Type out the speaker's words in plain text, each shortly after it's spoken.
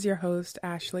Your host,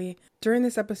 Ashley. During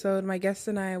this episode, my guest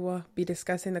and I will be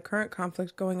discussing the current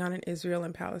conflict going on in Israel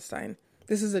and Palestine.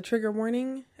 This is a trigger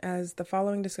warning, as the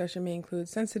following discussion may include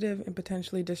sensitive and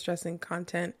potentially distressing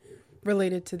content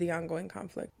related to the ongoing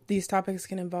conflict. These topics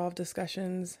can involve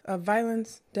discussions of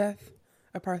violence, death,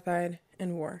 apartheid,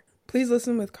 and war. Please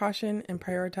listen with caution and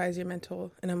prioritize your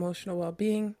mental and emotional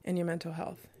well-being and your mental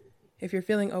health. If you're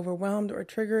feeling overwhelmed or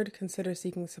triggered, consider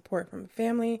seeking support from a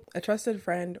family, a trusted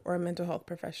friend, or a mental health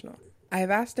professional. I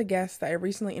have asked a guest that I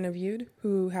recently interviewed,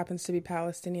 who happens to be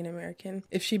Palestinian American,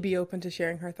 if she'd be open to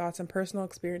sharing her thoughts and personal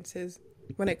experiences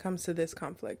when it comes to this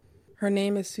conflict. Her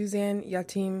name is Suzanne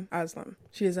Yatim Aslam.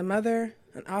 She is a mother,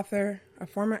 an author, a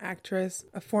former actress,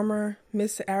 a former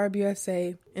Miss Arab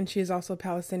USA, and she is also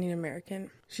Palestinian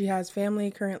American. She has family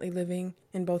currently living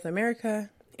in both America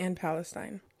and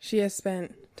Palestine. She has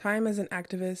spent time as an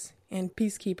activist and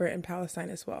peacekeeper in Palestine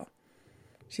as well.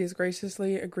 She has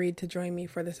graciously agreed to join me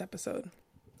for this episode.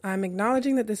 I'm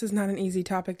acknowledging that this is not an easy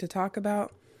topic to talk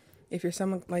about. If you're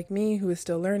someone like me who is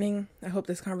still learning, I hope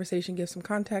this conversation gives some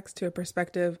context to a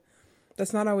perspective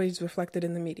that's not always reflected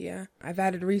in the media. I've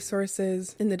added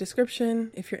resources in the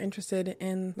description if you're interested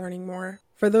in learning more.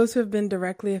 For those who have been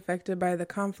directly affected by the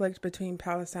conflict between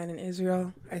Palestine and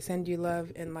Israel, I send you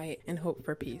love and light and hope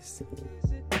for peace.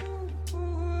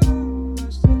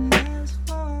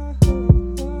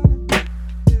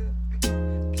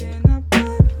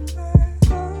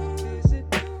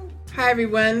 Hi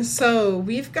everyone, so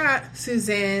we've got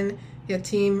Suzanne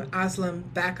Yatim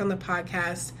Aslam back on the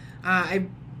podcast. I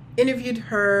interviewed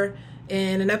her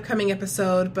in an upcoming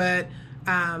episode, but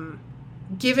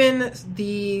given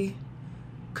the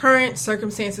current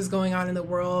circumstances going on in the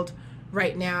world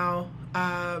right now,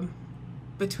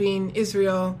 between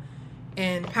Israel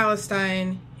and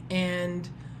Palestine and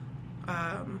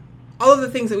all of the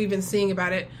things that we've been seeing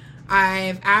about it,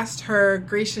 I've asked her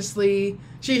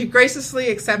she graciously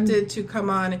accepted to come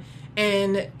on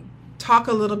and talk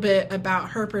a little bit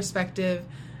about her perspective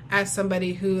as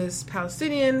somebody who is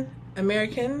Palestinian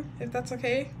American, if that's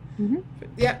okay. Mm-hmm.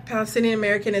 Yeah, Palestinian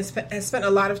American has spent a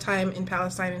lot of time in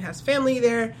Palestine and has family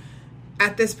there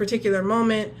at this particular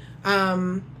moment.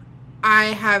 I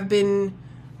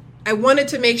wanted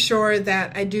to make sure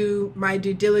that I do my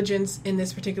due diligence in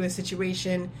this particular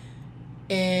situation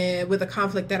with a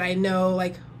conflict that I know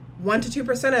like 1 to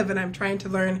 2% of, and I'm trying to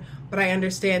learn, but I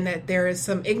understand that there is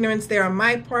some ignorance there on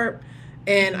my part,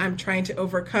 and I'm trying to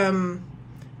overcome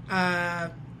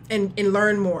and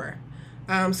learn more.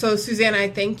 So Suzanne, I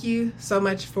thank you so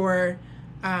much for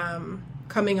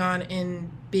coming on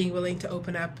and being willing to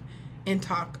open up and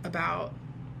talk about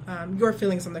your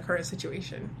feelings on the current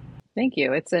situation. Thank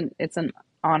you. It's an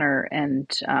honor,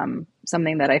 and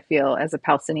something that I feel as a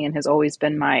Palestinian has always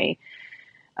been my,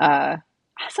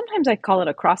 sometimes I call it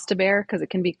a cross to bear because it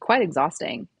can be quite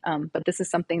exhausting. But this is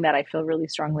something that I feel really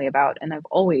strongly about. And I've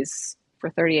always, for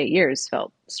 38 years,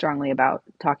 felt strongly about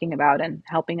talking about and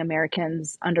helping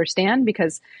Americans understand,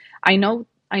 because I know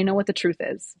what the truth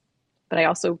is, but I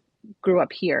also grew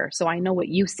up here. So I know what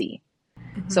you see.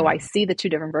 Mm-hmm. So I see the two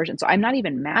different versions. So I'm not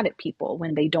even mad at people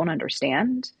when they don't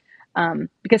understand.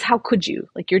 Because how could you?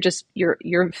 Like,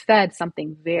 you're fed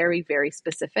something very, very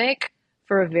specific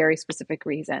for a very specific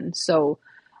reason. So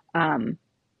I'm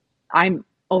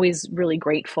always really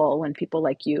grateful when people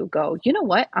like you go, you know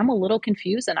what, I'm a little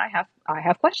confused and I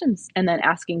have questions, and then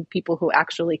asking people who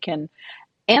actually can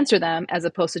answer them, as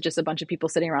opposed to just a bunch of people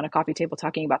sitting around a coffee table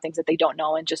talking about things that they don't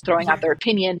know and just throwing out their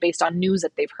opinion based on news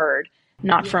that they've heard,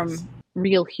 not from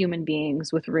real human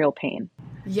beings with real pain.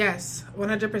 Yes,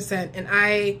 100%.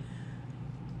 And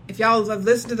if y'all have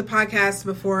listened to the podcast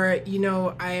before, you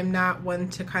know I am not one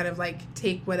to kind of like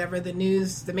take whatever the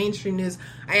mainstream news.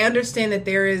 I understand that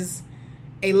there is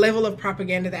a level of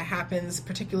propaganda that happens,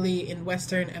 particularly in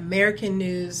Western American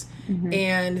news, mm-hmm.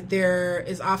 and there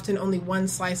is often only one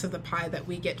slice of the pie that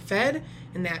we get fed,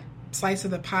 and that slice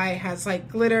of the pie has like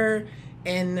glitter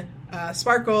and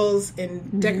sparkles and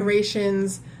mm-hmm.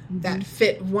 decorations mm-hmm. that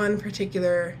fit one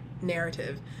particular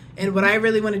narrative. And what I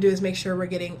really want to do is make sure we're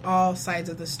getting all sides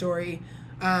of the story.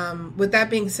 With that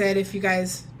being said, if you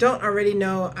guys don't already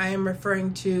know, I am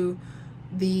referring to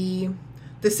the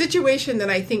situation that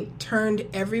I think turned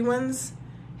everyone's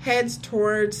heads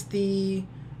towards the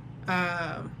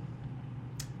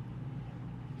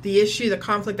issue, the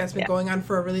conflict that's been going on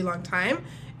for a really long time.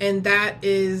 And that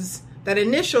is that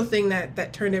initial thing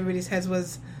that turned everybody's heads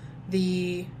was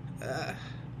the,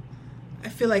 I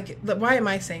feel like, why am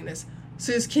I saying this?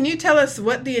 Suze, can you tell us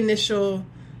what the the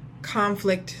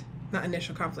conflict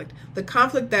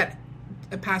that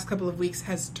the past couple of weeks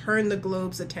has turned the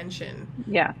globe's attention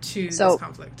to this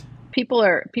conflict?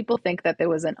 people think that there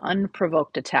was an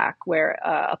unprovoked attack where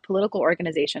a political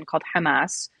organization called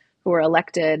Hamas, who were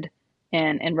elected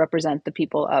and represent the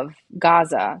people of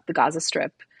Gaza, the Gaza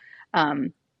Strip,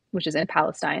 which is in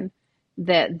Palestine,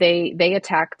 that they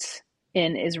attacked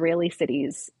in Israeli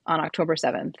cities on October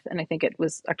 7th. And I think it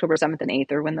was October 7th and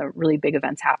 8th, or when the really big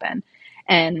events happened.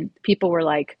 And people were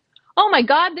like, oh my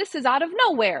God, this is out of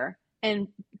nowhere. And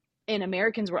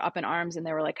Americans were up in arms, and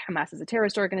they were like, Hamas is a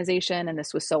terrorist organization, and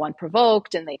this was so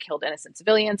unprovoked, and they killed innocent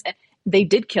civilians. And they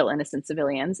did kill innocent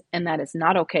civilians, and that is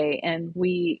not okay. And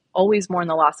we always mourn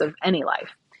the loss of any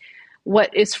life.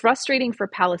 What is frustrating for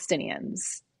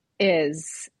Palestinians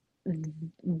is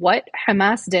what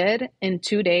Hamas did in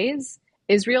 2 days,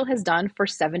 Israel has done for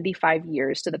 75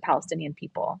 years to the Palestinian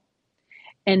people.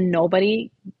 And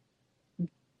nobody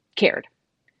cared.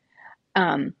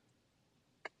 And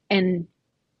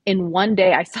in one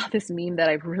day, I saw this meme that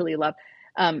I really love.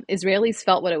 Israelis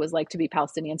felt what it was like to be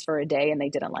Palestinians for a day, and they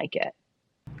didn't like it.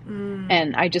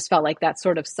 And I just felt like that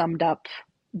sort of summed up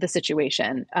the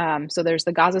situation. So there's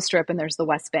the Gaza Strip and there's the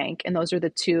West Bank. And those are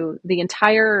the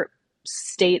entire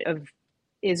state of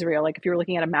Israel. Like if you were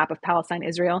looking at a map of Palestine,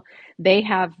 Israel, the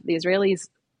Israelis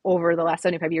over the last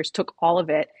 75 years took all of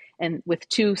it, and with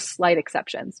two slight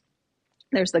exceptions.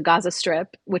 There's the Gaza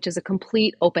Strip, which is a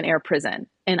complete open air prison.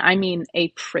 And I mean a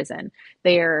prison.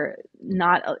 They're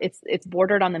not, it's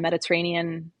bordered on the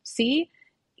Mediterranean Sea,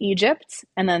 Egypt,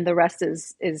 and then the rest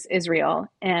is Israel.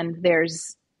 And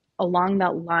there's along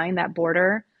that line, that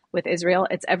border with Israel,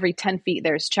 it's every 10 feet.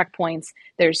 There's checkpoints,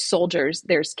 there's soldiers,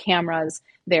 there's cameras,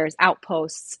 there's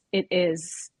outposts.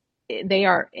 They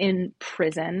are in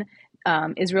prison.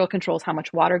 Israel controls how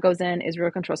much water goes in.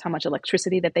 Israel controls how much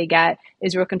electricity that they get.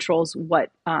 Israel controls what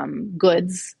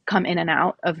goods come in and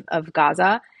out of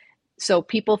Gaza. So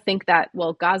people think that,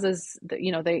 well, Gaza's,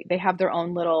 they have their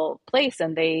own little place,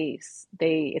 and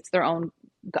it's their own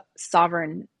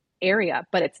sovereign area,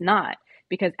 but it's not,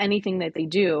 because anything that they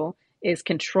do is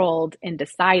controlled and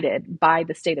decided by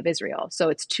the state of Israel. So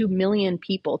it's 2 million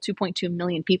people, 2.2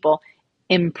 million people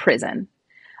in prison.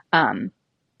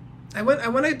 I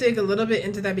want to dig a little bit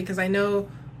into that, because I know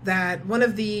that one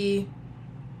of the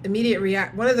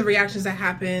reactions that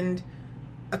happened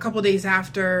a couple days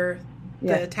after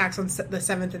the attacks on the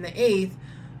 7th and the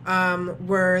 8th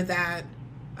were that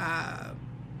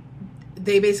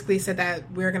they basically said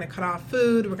that we're going to cut off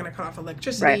food, we're going to cut off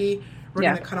electricity, we're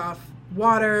going to cut off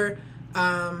water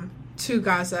to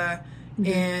Gaza.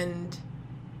 And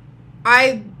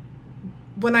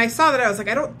when I saw that, I was like,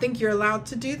 I don't think you're allowed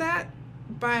to do that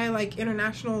by like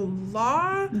international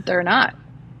law. They're not.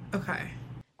 Okay.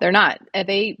 They're not.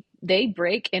 They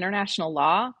break international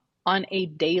law on a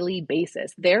daily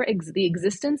basis. The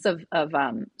existence of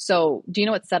so do you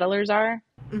know what settlers are?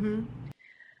 Mm-hmm.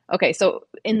 Okay, so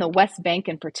in the West Bank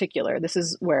in particular, this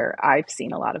is where I've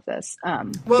seen a lot of this.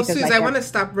 Well, Suze, I want to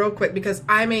stop real quick, because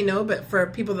I may know, but for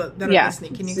people that are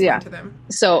listening, can you explain to them?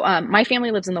 So my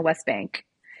family lives in the West Bank,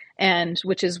 and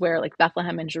which is where like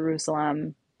Bethlehem and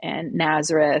Jerusalem and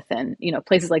Nazareth and,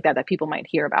 places like that people might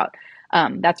hear about.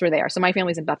 That's where they are. So my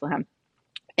family's in Bethlehem.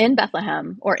 In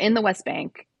Bethlehem, or in the West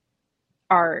Bank,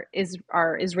 are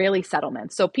Israeli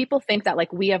settlements. So people think that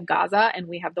like we have Gaza and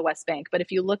we have the West Bank. But if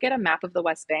you look at a map of the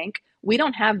West Bank, we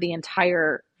don't have the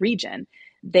entire region.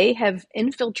 They have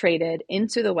infiltrated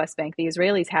into the West Bank, the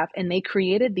Israelis have, and they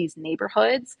created these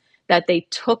neighborhoods that they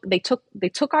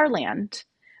took our land,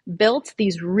 built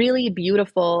these really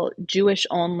beautiful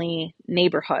Jewish-only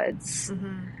neighborhoods,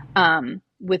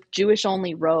 with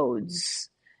Jewish-only roads.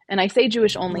 And I say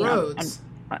Jewish-only roads.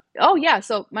 Oh yeah.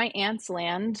 So my aunt's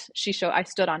land, I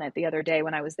stood on it the other day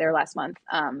when I was there last month.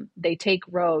 They take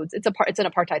roads. It's an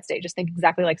apartheid state. Just think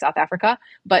exactly like South Africa,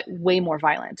 but way more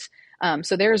violent.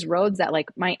 So there's roads that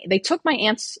they took my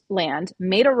aunt's land,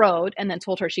 made a road, and then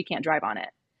told her she can't drive on it,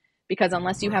 because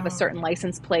unless you have a certain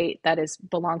license plate that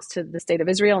belongs to the state of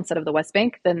Israel instead of the West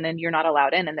Bank, then you're not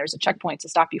allowed in, and there's a checkpoint to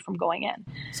stop you from going in.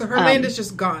 So her land is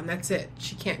just gone. That's it.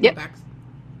 She can't go back.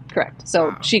 Correct.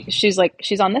 So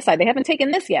she's on this side. They haven't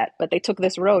taken this yet, but they took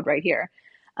this road right here.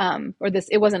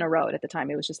 It wasn't a road at the time.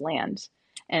 It was just land.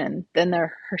 And then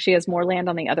she has more land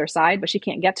on the other side, but she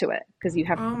can't get to it because she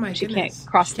can't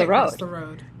cross the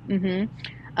road.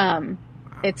 Mm-hmm.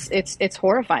 It's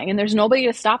horrifying, and there's nobody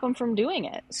to stop them from doing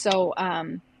it. So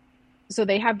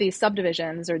they have these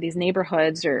subdivisions or these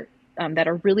neighborhoods that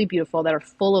are really beautiful, that are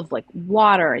full of like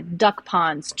water, duck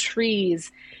ponds,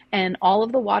 trees, and all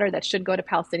of the water that should go to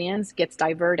Palestinians gets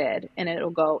diverted and it'll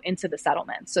go into the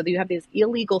settlements. So you have these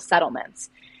illegal settlements.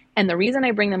 And the reason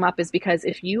I bring them up is because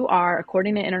if you are,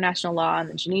 according to international law and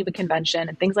the Geneva Convention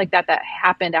and things like that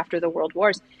happened after the World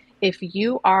Wars, if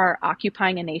you are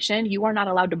occupying a nation, you are not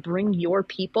allowed to bring your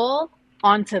people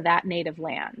onto that native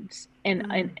land.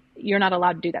 And you're not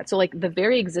allowed to do that. So like the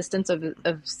very existence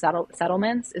of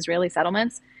settlements, Israeli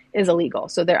settlements, is illegal.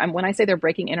 So when I say they're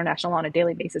breaking international law on a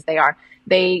daily basis,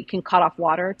 they can cut off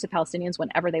water to Palestinians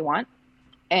whenever they want.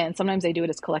 And sometimes they do it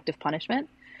as collective punishment.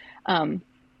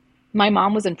 My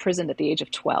mom was imprisoned at the age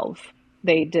of 12.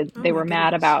 They were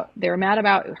mad about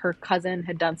her cousin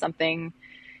had done something.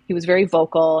 He was very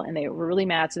vocal and they were really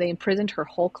mad. So they imprisoned her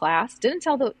whole class. Didn't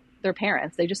tell their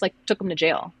parents. They just like took them to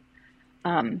jail.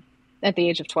 At the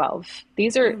age of 12.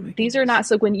 These are not,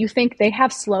 so when you think they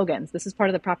have slogans, this is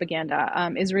part of the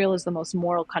propaganda. Israel is the most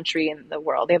moral country in the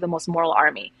world. They have the most moral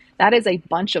army. That is a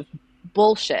bunch of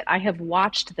bullshit. I have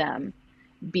watched them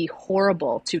be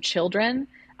horrible to children.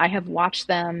 I have watched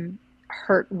them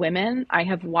hurt women. I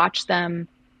have watched them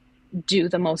do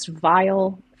the most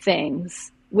vile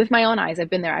things with my own eyes.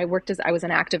 I've been there. I was an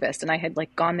activist and I had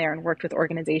like gone there and worked with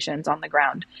organizations on the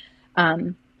ground,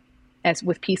 as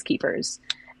with peacekeepers.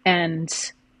 And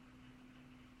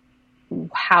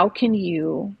how can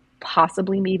you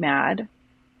possibly be mad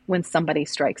when somebody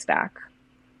strikes back?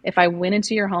 If I went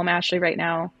into your home, Ashley, right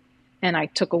now, and I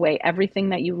took away everything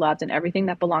that you loved and everything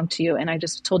that belonged to you, and I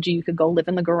just told you could go live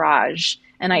in the garage,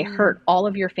 and I hurt all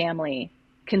of your family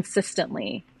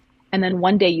consistently, and then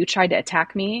one day you tried to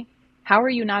attack me, how are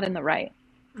you not in the right?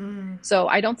 So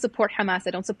I don't support Hamas. I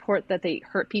don't support that they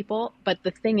hurt people. But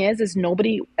the thing is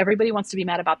everybody wants to be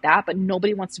mad about that, but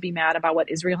nobody wants to be mad about what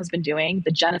Israel has been doing,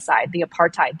 the genocide, the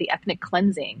apartheid, the ethnic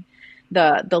cleansing,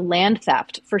 the land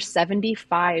theft for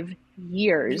 75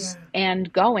 years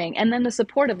and going, and then the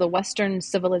support of the Western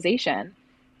civilization.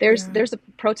 There's a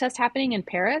protest happening in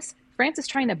Paris. France is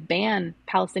trying to ban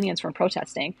Palestinians from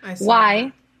protesting. Why?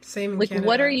 That. Same in like, Canada.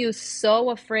 what are you so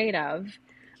afraid of?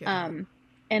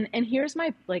 And here's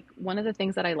my, like, one of the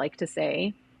things that I like to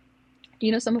say,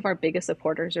 some of our biggest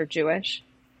supporters are Jewish.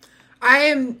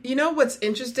 What's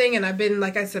interesting, and I've been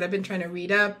trying to read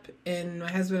up, and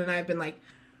my husband and I have been like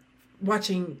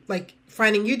watching, like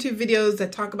finding YouTube videos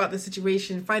that talk about the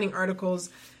situation, finding articles.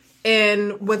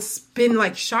 And what's been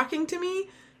like shocking to me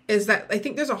is that I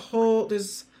think there's a whole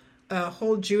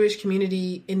Jewish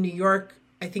community in New York.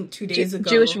 I think 2 days ago.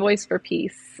 Jewish Voice for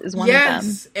Peace is one of them.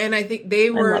 Yes, and I think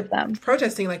they were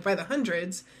protesting like by the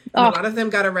hundreds. And a lot of them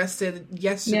got arrested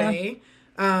yesterday.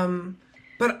 Yeah.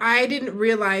 But I didn't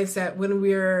realize that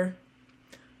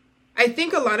I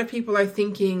think a lot of people are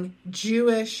thinking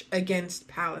Jewish against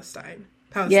Palestinians.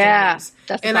 Yeah,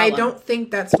 that's and I don't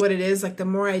think that's what it is. Like the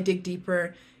more I dig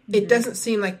deeper, it doesn't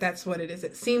seem like that's what it is.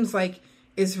 It seems like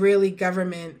Israeli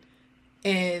government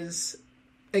is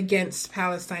against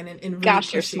Palestine and really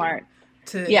Gosh, you're smart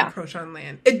to encroach on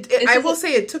land. I will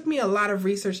say it took me a lot of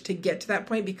research to get to that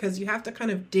point because you have to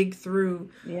kind of dig through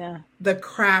the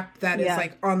crap that is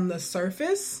like on the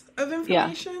surface of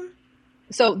information. Yeah.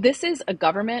 So this is a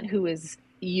government who is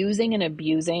using and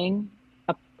abusing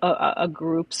a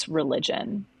group's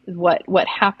religion. What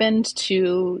happened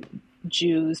to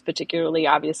Jews, particularly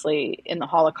obviously in the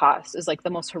Holocaust, is like the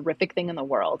most horrific thing in the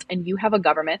world. And you have a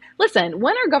government. Listen,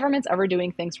 when are governments ever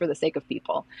doing things for the sake of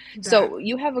people? So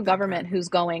you have a government who's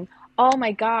going, oh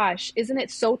my gosh, isn't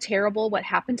it so terrible what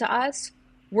happened to us?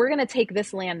 We're going to take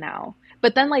this land now.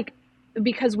 But then like,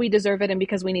 because we deserve it and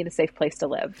because we need a safe place to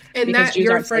live. And that Jews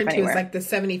you're referring to is like the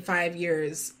 75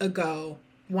 years ago,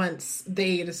 once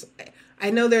they just... I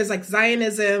know there's like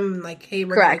Zionism, like, hey,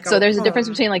 we're correct. So there's a difference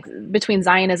between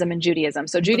Zionism and Judaism.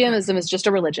 So Judaism is just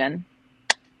a religion.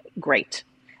 Great.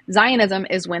 Zionism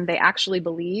is when they actually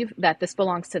believe that this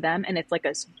belongs to them, and it's like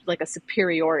a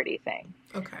superiority thing.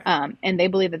 Okay. And they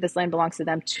believe that this land belongs to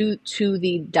them to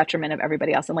the detriment of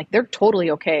everybody else. And like they're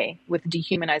totally okay with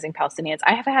dehumanizing Palestinians.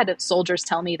 I have had soldiers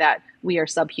tell me that we are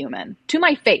subhuman to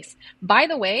my face. By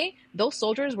the way, those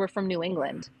soldiers were from New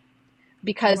England.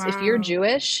 Because if you're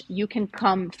Jewish, you can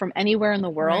come from anywhere in the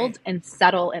world and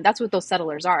settle, and that's what those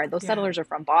settlers are. Those settlers are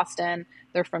from Boston,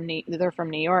 they're from New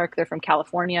York, they're from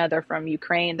California, they're from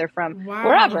Ukraine, they're from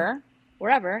wherever,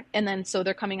 and then so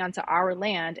they're coming onto our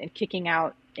land and kicking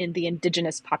out in the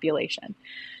indigenous population.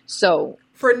 So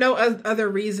for no other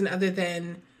reason other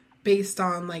than based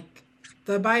on like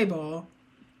the Bible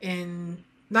and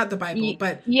not the Bible,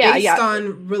 but based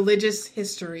on religious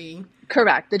history.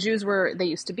 Correct. The Jews they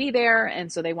used to be there, and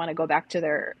so they want to go back to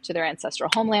their ancestral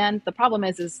homeland. The problem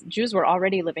is Jews were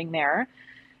already living there.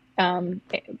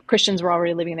 Christians were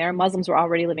already living there. Muslims were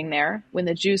already living there. When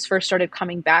the Jews first started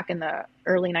coming back in the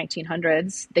early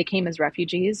 1900s, they came as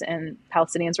refugees, and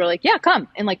Palestinians were like, yeah, come.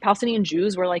 And like Palestinian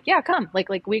Jews were like, yeah, come. Like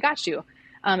we got you.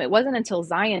 It wasn't until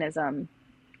Zionism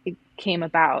came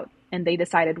about and they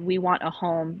decided we want a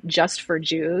home just for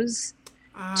Jews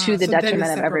Ah, to the so then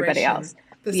detriment of everybody else.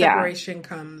 the Yeah. separation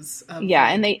comes of Yeah.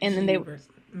 like And then Jew versus.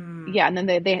 Mm, yeah. And then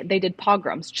they did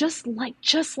pogroms, just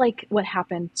like what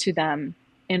happened to them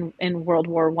in World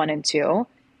War One and Two.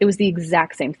 It was the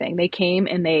exact same thing. They came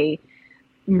and they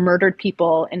murdered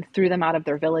people and threw them out of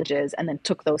their villages and then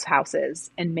took those houses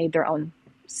and made their own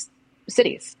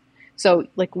cities. So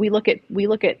like we look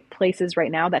at places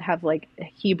right now that have like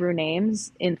Hebrew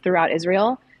names in throughout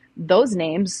Israel. Those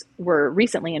names were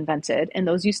recently invented, and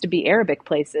those used to be Arabic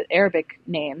places, Arabic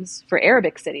names for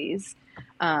Arabic cities,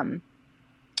 um,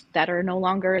 that no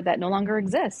longer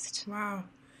exist. wow.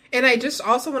 And I just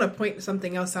also want to point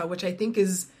something else out, which I think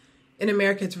is in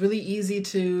America, it's really easy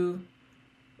to.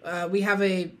 We have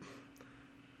a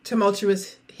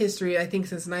tumultuous history, I think,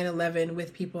 since 9/11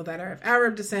 with people that are of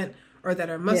Arab descent or that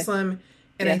are Yeah, Muslim.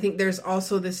 And I yeah, think there's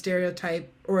also this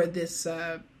stereotype or this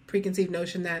preconceived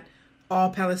notion that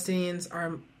all Palestinians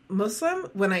are Muslim,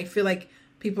 when I feel like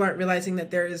people aren't realizing that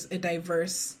there's a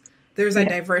yeah.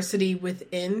 diversity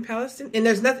within Palestine. And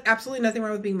there's absolutely nothing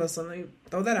wrong with being Muslim. Let me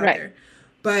throw that out Right. there.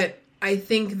 But I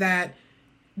think that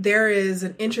there is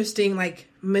an interesting like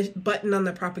button on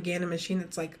the propaganda machine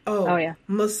that's like, Oh oh, yeah,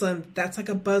 Muslim, that's like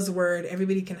a buzzword,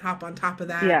 everybody can hop on top of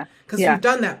that, yeah, because yeah, we've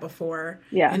done that before,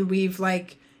 yeah, and we've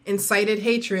like incited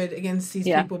hatred against these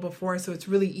yeah. people before, so it's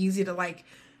really easy to like,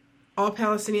 all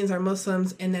Palestinians are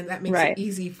Muslims, and then that makes it Right.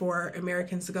 easy for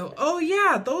Americans to go, oh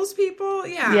yeah, those people,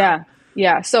 yeah. Yeah,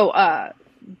 yeah. So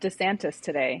DeSantis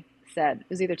today said, it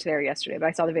was either today or yesterday, but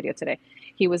I saw the video today.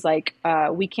 He was like,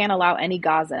 we can't allow any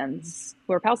Gazans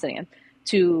who are Palestinian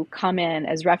to come in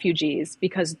as refugees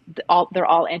because they're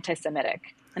all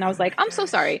anti-Semitic. And I Oh was like, my I'm so gosh.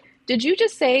 sorry. Did you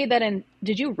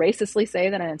racistly say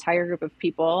that an entire group of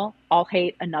people all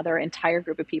hate another entire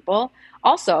group of people?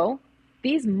 Also,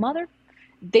 these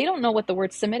they don't know what the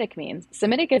word Semitic means.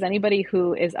 Semitic is anybody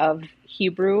who is of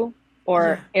Hebrew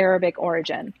or Yeah, Arabic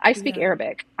origin. I speak yeah,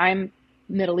 Arabic. I'm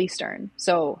Middle Eastern.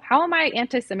 So how am I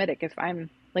anti-Semitic if I'm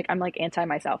like anti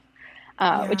myself?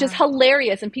 Which is yeah.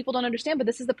 hilarious, and people don't understand. But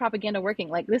this is the propaganda working.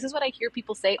 Like this is what I hear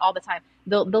people say all the time.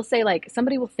 They'll say like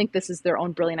somebody will think this is their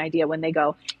own brilliant idea when they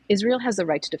go, Israel has the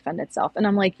right to defend itself, and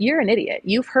I'm like, you're an idiot.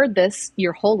 You've heard this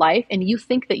your whole life, and you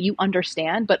think that you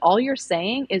understand, but all you're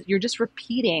saying is you're just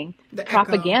repeating The echo,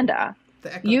 propaganda.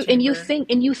 the echo You chamber.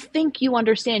 think you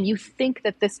understand. You think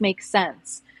that this makes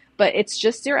sense, but it's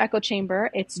just your echo chamber.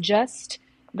 It's just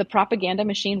the propaganda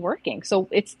machine working. So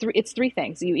it's three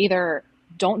things. You either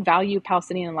don't value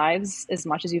Palestinian lives as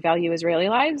much as you value Israeli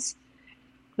lives,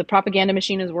 the propaganda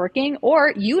machine is working,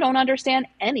 or you don't understand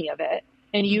any of it,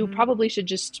 and you Hmm. probably should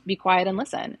just be quiet and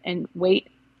listen and wait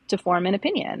to form an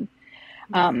opinion.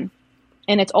 Yeah. Um,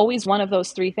 and it's always one of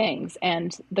those three things.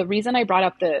 And the reason I brought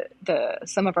up the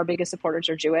some of our biggest supporters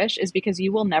are Jewish is because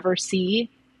you will never see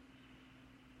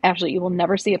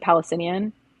a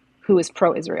Palestinian who is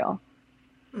pro-Israel.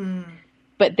 Mm.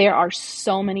 But there are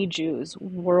so many Jews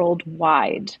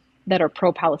worldwide that are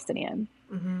pro-Palestinian.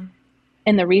 Mm-hmm.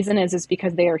 And the reason is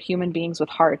because they are human beings with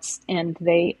hearts, and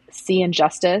they see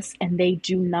injustice, and they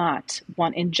do not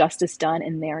want injustice done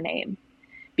in their name,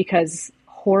 because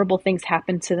horrible things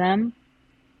happen to them,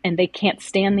 and they can't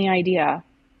stand the idea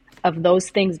of those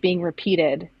things being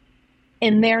repeated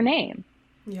in their name.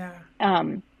 Yeah.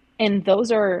 Um, and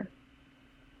those are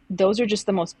just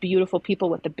the most beautiful people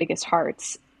with the biggest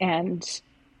hearts. And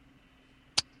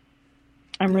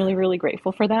I'm Yeah. really, really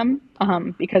grateful for them,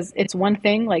 because it's one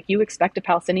thing, like you expect a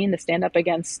Palestinian to stand up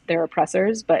against their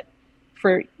oppressors, but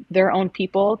for their own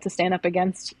people to stand up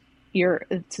against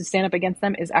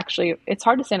them is actually, it's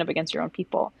hard to stand up against your own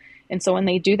people. And so when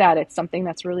they do that, it's something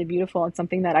that's really beautiful and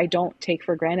something that I don't take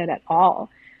for granted at all.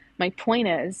 My point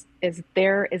is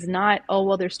there is not, oh,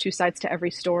 well, there's two sides to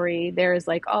every story. There is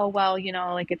like, oh, well,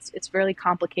 like it's really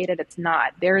complicated. It's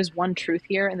not. There is one truth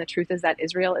here, and the truth is that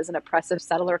Israel is an oppressive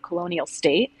settler colonial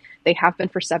state. They have been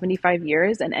for 75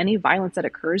 years, and any violence that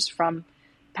occurs from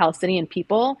Palestinian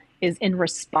people is in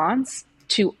response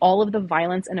to all of the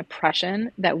violence and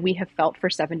oppression that we have felt for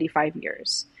 75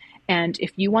 years. And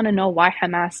if you want to know why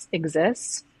Hamas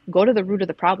exists, go to the root of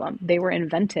the problem. They were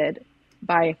invented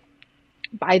by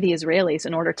the Israelis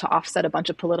in order to offset a bunch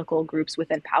of political groups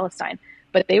within Palestine.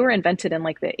 But they were invented in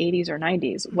like the 80s or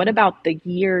 90s. What Mm-hmm. about the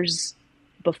years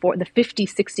before, the 50,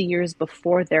 60 years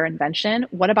before their invention?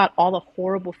 What about all the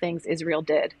horrible things Israel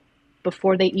did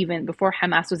before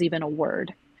Hamas was even a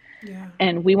word? Yeah.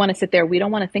 And we want to sit there. We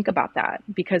don't want to think about that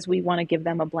because we want to give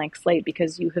them a blank slate,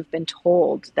 because you have been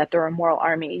told that they're a moral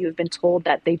army. You've been told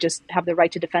that they just have the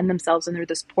right to defend themselves, and they're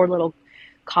this poor little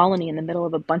colony in the middle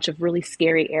of a bunch of really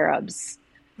scary Arabs.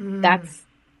 Mm. That's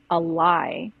a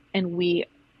lie. And we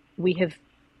have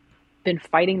been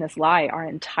fighting this lie our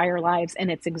entire lives,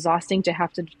 and it's exhausting to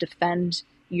have to defend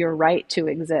your right to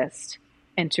exist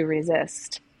and to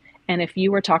resist. And if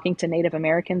you were talking to Native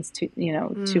Americans to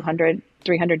 200,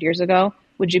 300 years ago,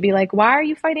 would you be like, why are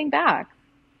you fighting back?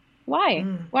 Why?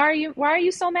 Why are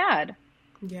you so mad?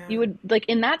 Yeah. You would, like,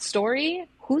 in that story,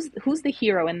 who's the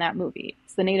hero in that movie?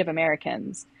 It's the Native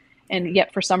Americans. And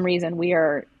yet for some reason we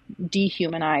are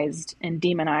dehumanized and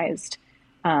demonized.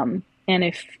 And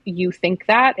if you think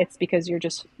that, it's because you're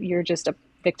just a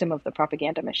victim of the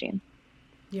propaganda machine.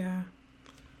 Yeah.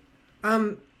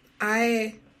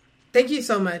 I thank you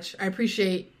so much. I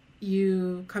appreciate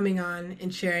you coming on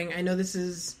and sharing. I know this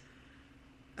is,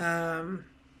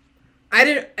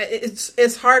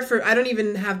 it's hard I don't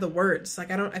even have the words.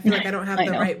 Like, I feel like I don't have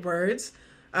the right words.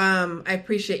 I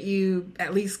appreciate you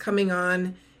at least coming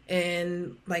on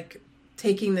and like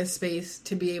taking this space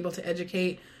to be able to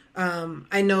educate.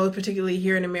 I know particularly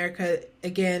here in America,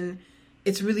 again,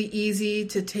 it's really easy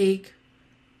to take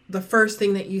the first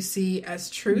thing that you see as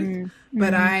truth,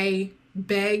 but I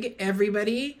beg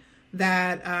everybody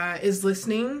that is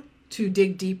listening to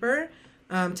dig deeper,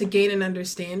 to gain an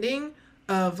understanding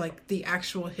of like the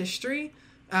actual history,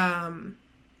 and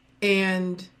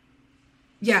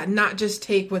not just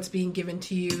take what's being given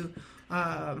to you,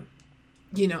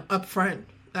 up front,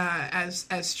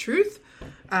 as truth.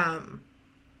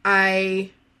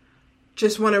 I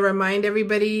just want to remind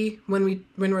everybody when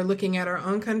we're looking at our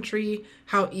own country,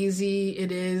 how easy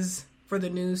it is for the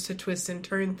news to twist and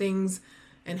turn things,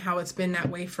 and how it's been that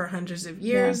way for hundreds of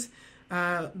years.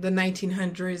 The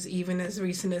 1900s, even as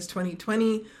recent as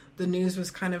 2020, the news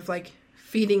was kind of like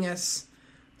feeding us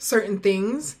certain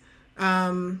things,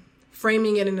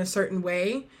 framing it in a certain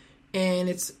way. And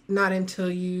it's not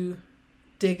until you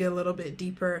dig a little bit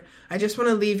deeper. I just want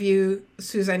to leave you,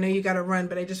 Suze, I know you got to run,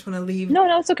 but I just want to leave.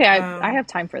 No, it's okay. I have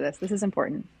time for this. This is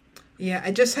important. Yeah,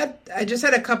 I just had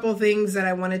a couple things that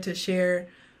I wanted to share.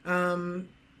 In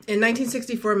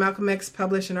 1964, Malcolm X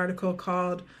published an article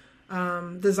called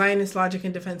The Zionist Logic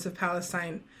in Defense of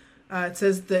Palestine. It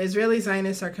says, the Israeli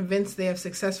Zionists are convinced they have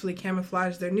successfully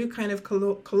camouflaged their new kind of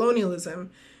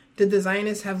colonialism. Did the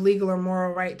Zionists have legal or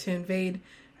moral right to invade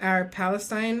Arab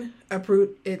Palestine,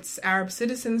 uproot its Arab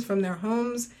citizens from their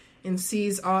homes, and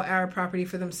seize all Arab property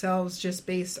for themselves just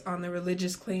based on the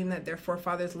religious claim that their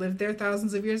forefathers lived there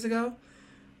thousands of years ago?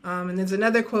 And there's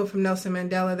another quote from Nelson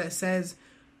Mandela that says,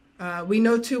 we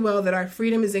know too well that our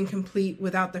freedom is incomplete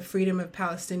without the freedom of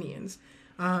Palestinians.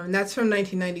 And that's from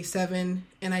 1997.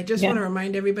 And I just want to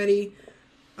remind everybody,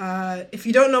 if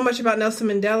you don't know much about Nelson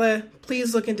Mandela,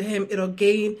 please look into him. It'll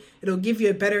give you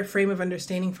a better frame of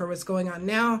understanding for what's going on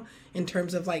now in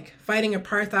terms of like fighting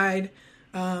apartheid.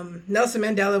 Nelson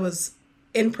Mandela was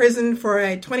in prison for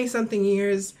 20-something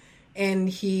years, and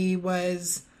he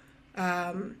was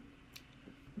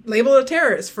labeled a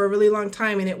terrorist for a really long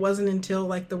time. And it wasn't until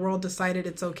like the world decided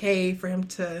it's okay for him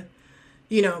to,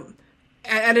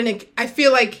 I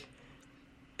feel like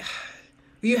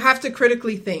you have to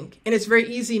critically think, and it's very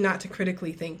easy not to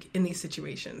critically think in these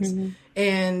situations.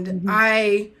 And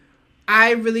I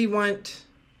really want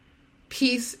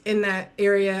peace in that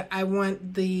area. I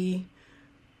want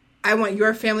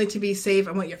your family to be safe.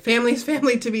 I want your family's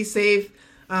family to be safe.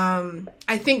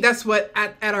 I think that's what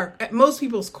at most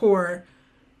people's core,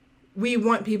 we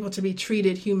want people to be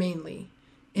treated humanely.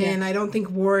 And I don't think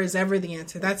war is ever the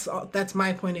answer. That's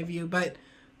my point of view. But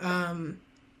I'm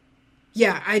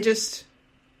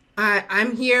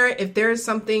here. If there's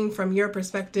something from your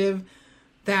perspective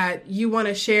that you want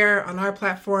to share on our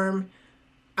platform,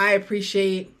 I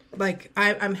appreciate,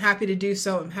 I'm happy to do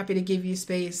so. I'm happy to give you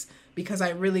space, because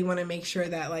I really want to make sure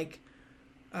that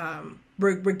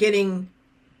we're getting,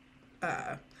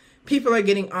 people are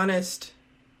getting honest,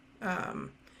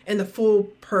 and the full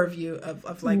purview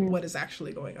of what is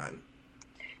actually going on.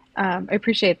 I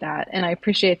appreciate that. And I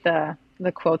appreciate the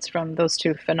quotes from those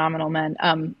two phenomenal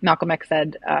men. Malcolm X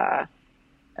said,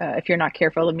 if you're not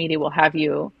careful, the media will have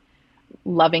you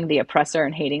loving the oppressor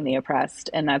and hating the oppressed.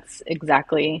 And that's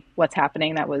exactly what's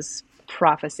happening. That was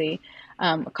prophecy.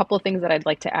 A couple of things that I'd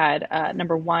like to add.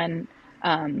 Number one,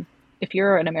 if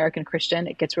you're an American Christian,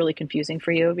 it gets really confusing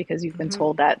for you because you've been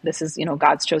told that this is,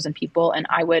 God's chosen people. And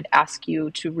I would ask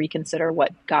you to reconsider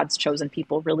what God's chosen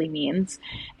people really means.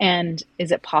 And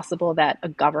is it possible that a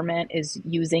government is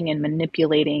using and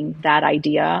manipulating that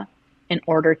idea in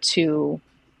order to,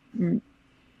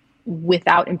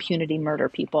 without impunity, murder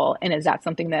people? And is that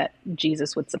something that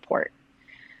Jesus would support?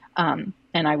 And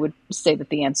I would say that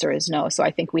the answer is no. So I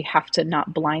think we have to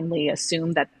not blindly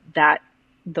assume that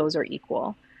those are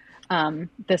equal.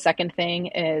 The second thing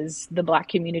is the Black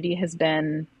community has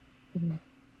been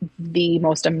the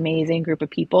most amazing group of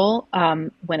people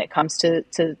when it comes to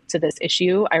this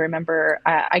issue. I remember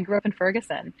I grew up in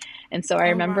Ferguson. And so I Oh, wow.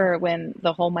 remember when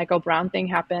the whole Michael Brown thing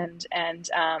happened and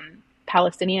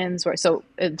Palestinians were,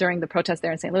 during the protest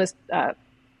there in St. Louis,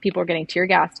 people were getting tear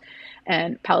gassed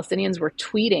and Palestinians were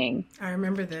tweeting I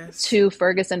remember this. to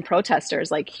Ferguson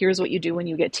protesters, like, here's what you do when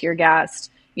you get tear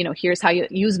gassed. You know, here's how you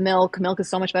use milk. Milk is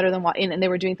so much better than water. And they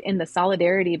were doing in the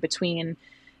solidarity between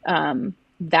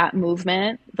that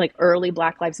movement, like early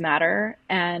Black Lives Matter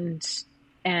and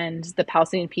the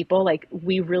Palestinian people. Like,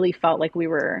 we really felt like we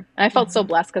were, and I felt so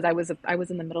blessed because I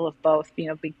was in the middle of both, you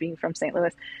know, being from St.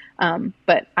 Louis.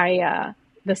 But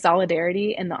the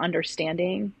solidarity and the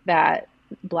understanding that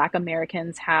Black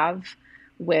Americans have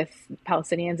with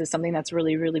Palestinians is something that's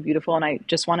really, really beautiful. And I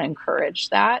just want to encourage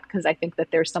that because I think that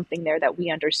there's something there that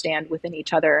we understand within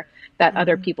each other that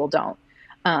other people don't.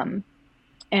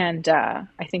 And I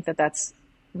think that that's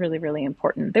really, really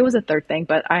important. There was a third thing,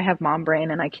 but I have mom brain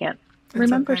and I can't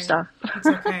remember stuff. It's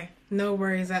okay. No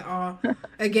worries at all.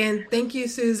 Again, thank you,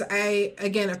 Suze. I,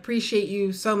 again, appreciate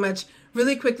you so much.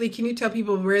 Really quickly, can you tell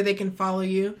people where they can follow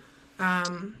you?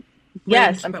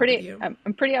 Yes, I'm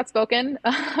pretty outspoken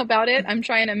about it. I'm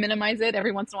trying to minimize it.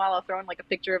 Every once in a while, I'll throw in like a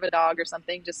picture of a dog or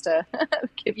something just to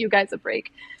give you guys a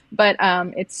break. But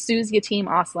it's Suze Yatim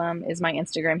Aslam is my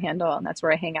Instagram handle, and that's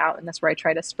where I hang out, and that's where I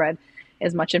try to spread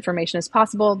as much information as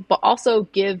possible, but also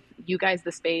give you guys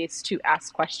the space to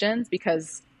ask questions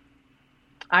because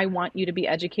I want you to be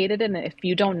educated. And if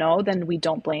you don't know, then we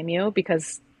don't blame you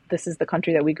because this is the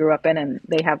country that we grew up in and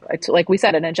they have, like we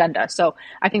said, an agenda. So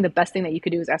I think the best thing that you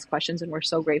could do is ask questions. And we're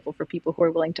so grateful for people who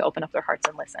are willing to open up their hearts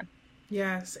and listen.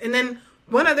 Yes. And then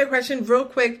one other question real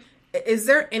quick. Is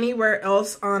there anywhere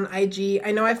else on IG?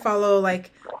 I know I follow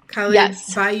like Khalid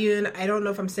Bayoun. I don't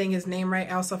know if I'm saying his name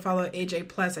right. I also follow AJ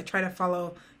Plus. I try to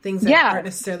follow things that aren't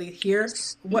necessarily here.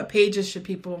 What pages should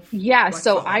people so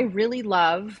follow? I really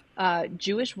love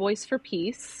Jewish Voice for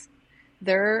Peace.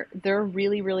 They're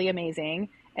really, really amazing.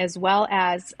 As well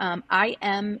as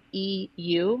IMEU.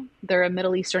 They're a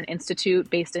Middle Eastern institute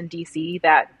based in DC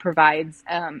that provides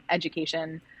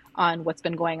education on what's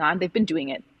been going on. They've been doing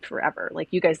it forever. Like,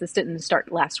 you guys, this didn't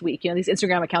start last week. You know, these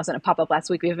Instagram accounts didn't pop up last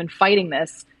week. We've been fighting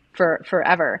this for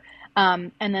forever.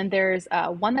 And then there's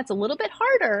one that's a little bit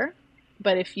harder,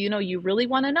 but if you really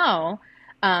want to know,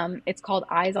 it's called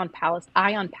Eye on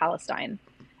Palestine.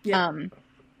 Yeah.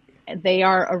 They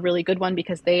are a really good one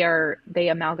because they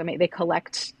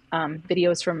collect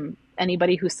videos from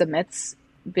anybody who submits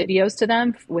videos to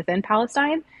them within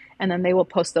Palestine, and then they will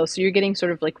post those. So you're getting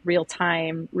sort of like real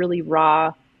time, really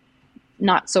raw,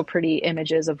 not so pretty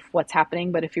images of what's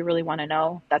happening. But if you really want to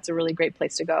know, that's a really great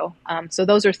place to go. So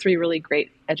those are 3 really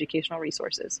great educational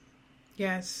resources.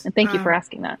 Yes. And thank you for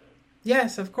asking that.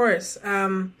 Yes, of course.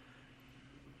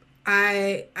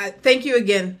 I thank you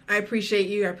again. I appreciate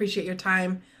you. I appreciate your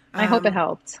time. I hope it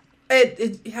helped.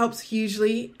 It helps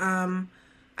hugely. I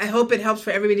hope it helps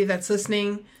for everybody that's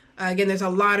listening. Again, there's a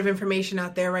lot of information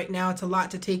out there right now. It's a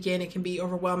lot to take in. It can be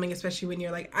overwhelming, especially when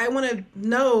you're like, I want to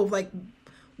know, like,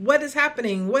 what is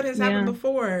happening? What has happened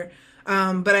before?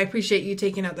 But I appreciate you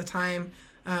taking out the time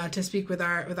to speak with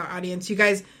our audience. You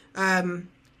guys,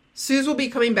 Suze will be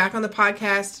coming back on the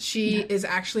podcast. She is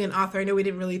actually an author. I know we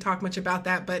didn't really talk much about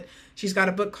that, but she's got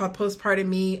a book called Postpartum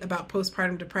Me about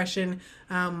postpartum depression.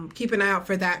 Keep an eye out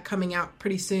for that coming out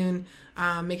pretty soon.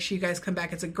 Make sure you guys come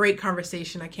back. It's a great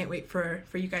conversation. I can't wait for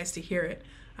you guys to hear it.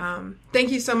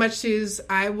 Thank you so much, Suze.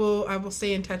 I will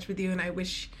stay in touch with you, and I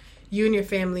wish you and your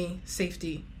family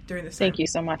safety during this time. Thank you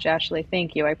so much, Ashley.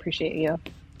 Thank you. I appreciate you.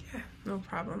 Yeah, no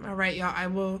problem. All right, y'all. I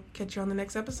will catch you on the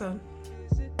next episode.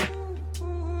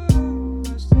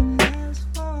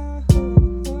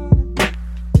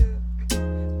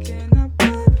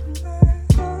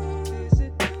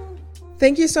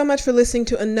 Thank you so much for listening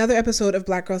to another episode of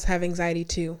Black Girls Have Anxiety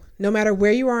Too. No matter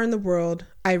where you are in the world,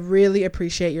 I really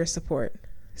appreciate your support.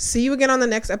 See you again on the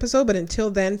next episode, but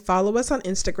until then, follow us on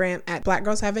Instagram at Black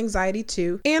Girls Have Anxiety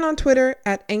Too, and on Twitter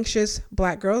at Anxious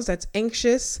Black Girls. That's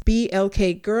Anxious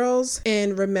BLK Girls.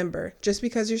 And remember, just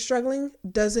because you're struggling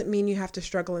doesn't mean you have to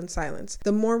struggle in silence.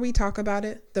 The more we talk about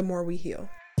it, the more we heal.